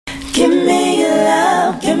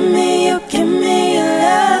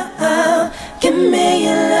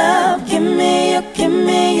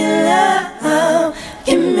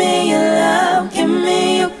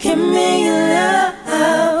me your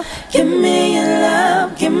love. Give me your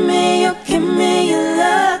love, give me your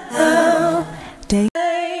love.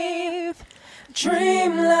 Dave,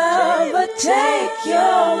 dream lover, take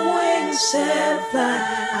your wings and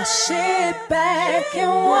fly. I sit back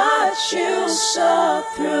and watch you soar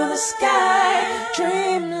through the sky.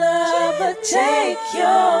 Dream lover, take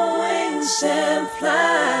your wings and fly.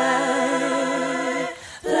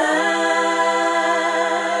 Fly.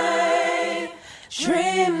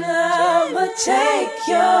 Dream lover, take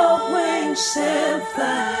your wings and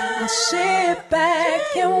fly. I sit back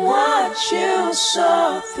and watch you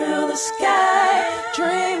soar through the sky.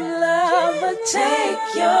 Dream lover, take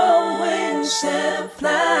your wings and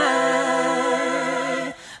fly.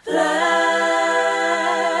 Fly.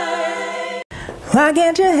 Why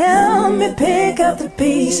can't you help me pick up the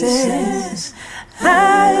pieces?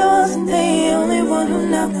 I wasn't the only one who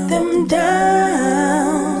knocked them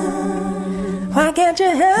down. Why can't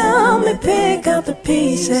you help me pick up the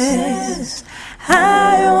pieces?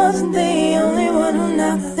 I wasn't the only one who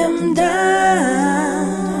knocked them down.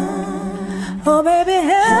 Oh baby,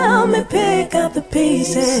 help me pick up the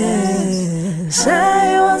pieces.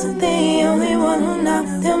 I wasn't the only one who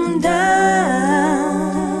knocked them down.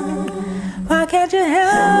 Why can't you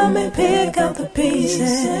help me pick up the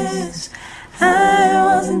pieces? I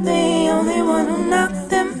wasn't the only one who knocked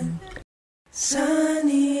them.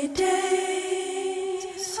 Sunny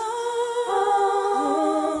days,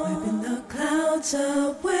 oh, wiping the clouds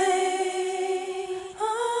away.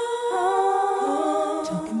 Oh,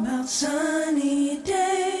 talking about sunny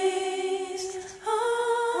days, oh,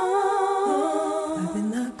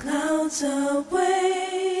 wiping the clouds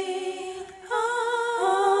away.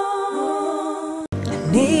 Oh, I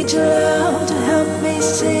need your love to help me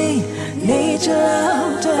see. Need your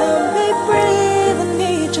love to help me breathe. I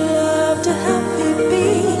need your love to help me be.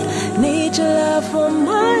 Need your love for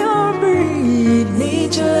my heartbeat.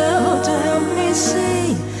 Need your love to help me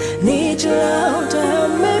see. Need your love to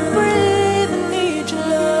help me breathe. I need your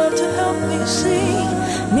love to help me see.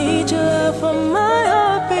 Need your love for my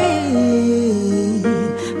heartbeat.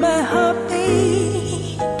 My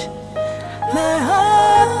heartbeat. My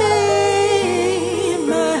heartbeat.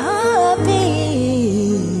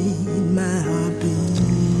 My heartbeat.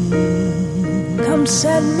 Come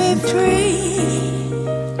set me free.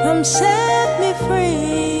 Come set me free.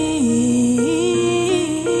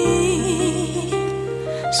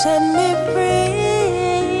 Set me free.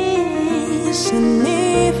 Set me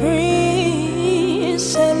free.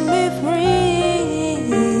 Set me free.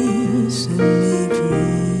 Set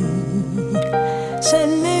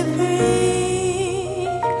me free.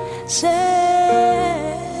 Set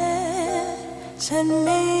me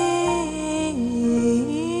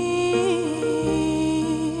free.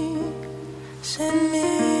 Send me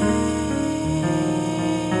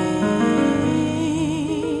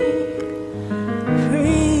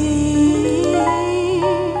free.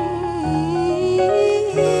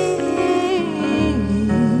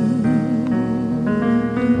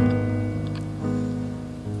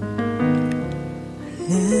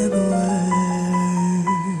 Never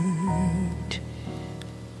worked.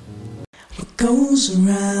 What goes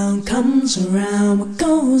around comes around. What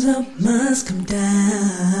goes up must come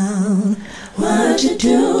down. What you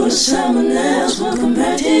do to someone else will come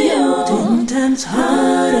back to you 10 times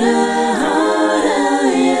harder,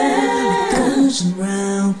 harder, yeah. What goes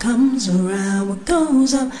around comes around. What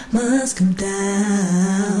goes up must come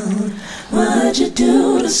down. What you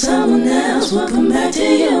do to someone else will come back to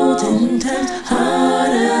you 10 times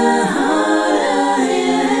harder, harder,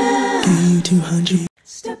 yeah. Give you 200.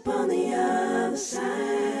 Step on the other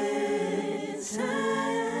side, side.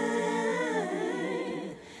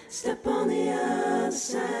 Step on the other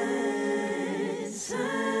side, side.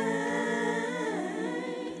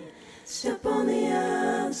 Step on the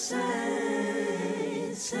other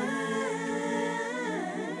side, side.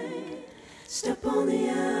 Step on the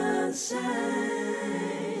other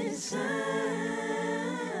side, side.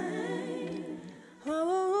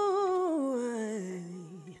 Oh,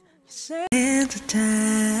 say hands are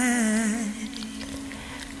tied.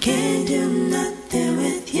 Can't do nothing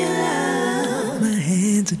with your love. My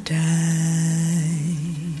hands are tied,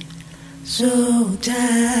 so tied.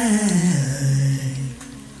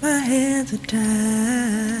 My hands are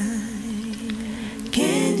tied.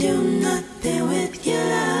 Can't do nothing with your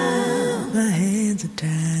love. My hands are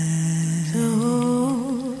tied,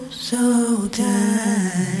 so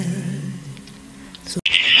tied. So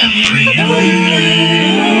I'm free.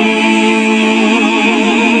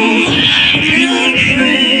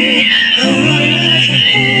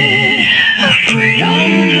 Free all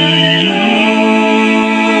night long.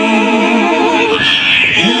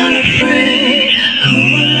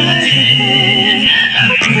 ahead. I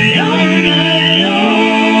pray all night long.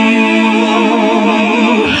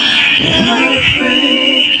 Not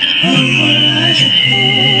afraid of what lies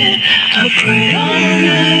ahead. I pray all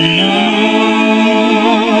night long.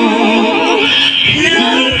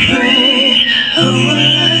 Not afraid of what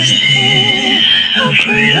lies ahead. I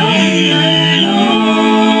pray all night long.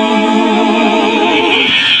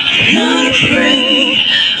 Not afraid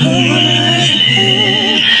of what lies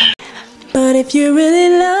ahead. But if you really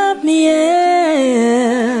love me,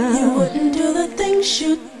 yeah, you wouldn't do the things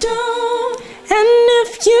you do. And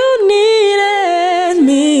if you needed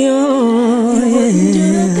me, oh, you wouldn't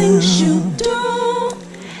do the things you do.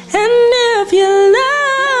 And if you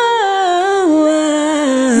love me,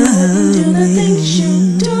 you wouldn't do the things you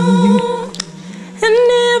do. And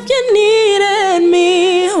if you needed me,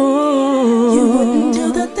 oh, you wouldn't do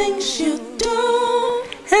the things you do.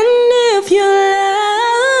 And if you love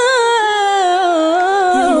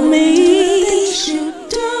me, you wouldn't do the things you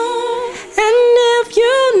do. And if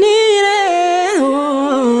you needed,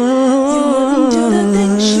 oh, you wouldn't do the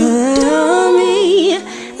things you do. Me.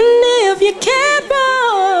 And if you cared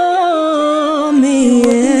for me, you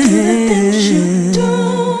wouldn't do the things you do.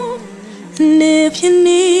 And if you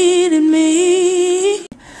needed me,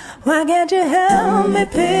 why can't you help me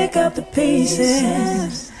pick up the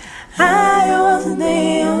pieces? I wasn't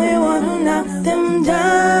the only one who knocked them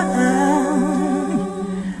down.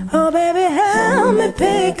 Oh baby, help me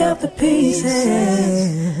pick up the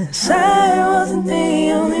pieces. I wasn't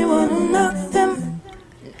the only one who knocked them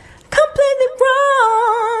completely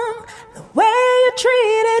wrong. The way you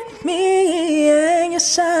treated me and your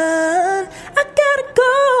son. I gotta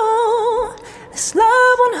go. This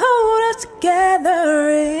love won't hold us together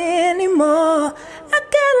anymore. I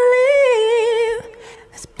gotta leave.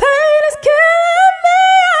 This pain is killing me.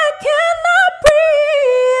 I cannot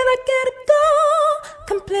breathe. I gotta go.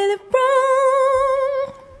 Completely wrong.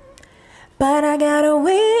 But I got a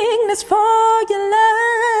weakness for your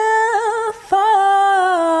love,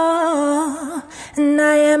 and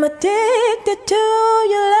I am addicted to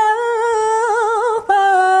your love.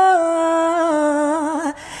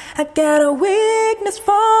 I got a weakness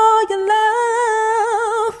for your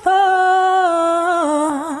love,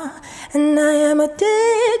 and I am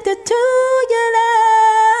addicted to your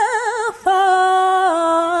love,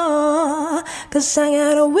 'cause I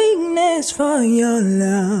got a weakness for your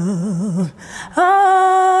love.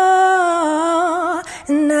 Oh,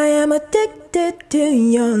 and I am addicted to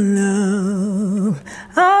your love.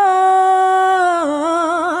 Oh,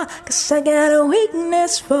 'cause I got a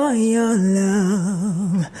weakness for your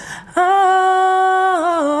love. Oh,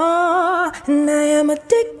 and I am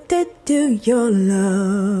addicted to your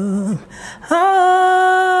love.